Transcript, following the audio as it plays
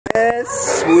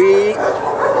This sweet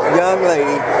young lady,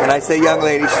 and I say young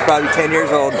lady, she's probably 10 years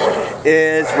old,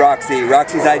 is Roxy.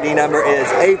 Roxy's ID number is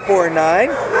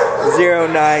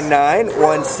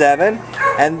A4909917,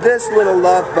 and this little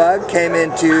love bug came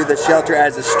into the shelter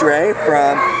as a stray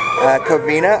from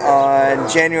Covina on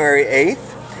January 8th.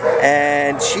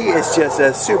 And she is just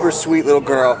a super sweet little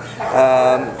girl.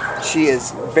 She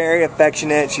is very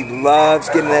affectionate. She loves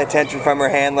getting the attention from her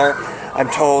handler. I'm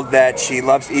told that she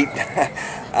loves to eat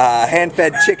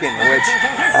hand-fed chicken, which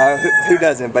who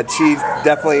doesn't? But she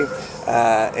definitely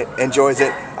enjoys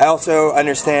it. I also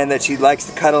understand that she likes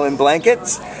to cuddle in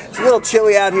blankets. It's a little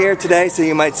chilly out here today, so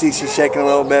you might see she's shaking a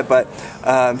little bit, but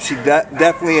she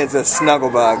definitely is a snuggle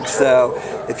bug. So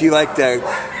if you like to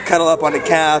cuddle up on the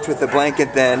couch with a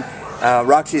blanket, then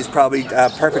Roxy is probably a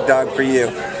perfect dog for you.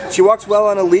 She walks well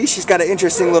on a leash. She's got an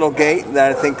interesting little gait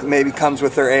that I think maybe comes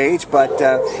with her age, but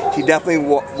she definitely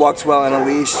walks well on a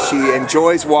leash. She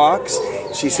enjoys walks.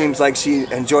 She seems like she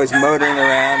enjoys motoring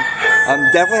around.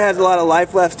 Definitely has a lot of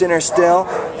life left in her still,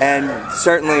 and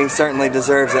certainly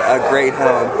deserves a great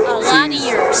home. A lot of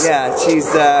years. Yeah, she's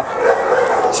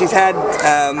had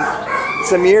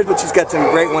some years, but she's got some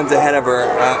great ones ahead of her,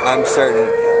 I'm certain.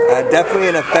 Definitely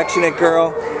an affectionate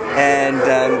girl, and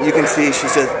you can see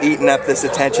she's just eating up this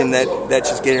attention that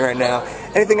she's getting right now.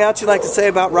 Anything else you'd like to say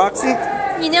about Roxy?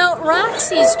 You know,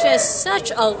 Roxy's just such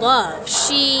a love.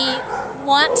 She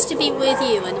wants to be with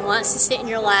you and wants to sit in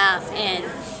your lap, and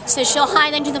so she'll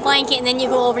hide under the blanket, and then you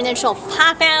go over, and then she'll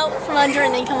pop out from under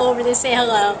and then come over to say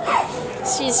hello.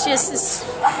 She's just,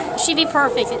 she'd be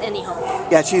perfect at any home.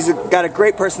 Yeah, she's got a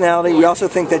great personality. We also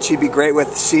think that she'd be great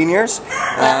with seniors.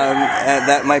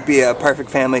 That might be a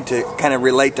perfect family to kind of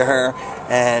relate to her,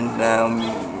 and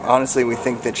honestly, we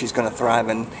think that she's going to thrive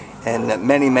in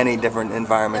many different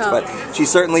environments. But she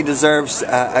certainly deserves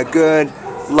a good,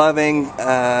 loving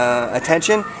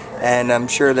attention, and I'm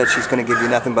sure that she's going to give you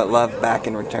nothing but love back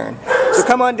in return. So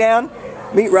come on down,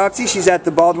 meet Roxy. She's at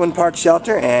the Baldwin Park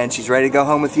shelter, and she's ready to go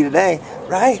home with you today.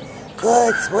 Right?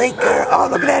 Good, sweet girl. Oh,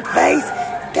 look at that face.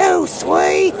 Too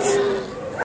sweet.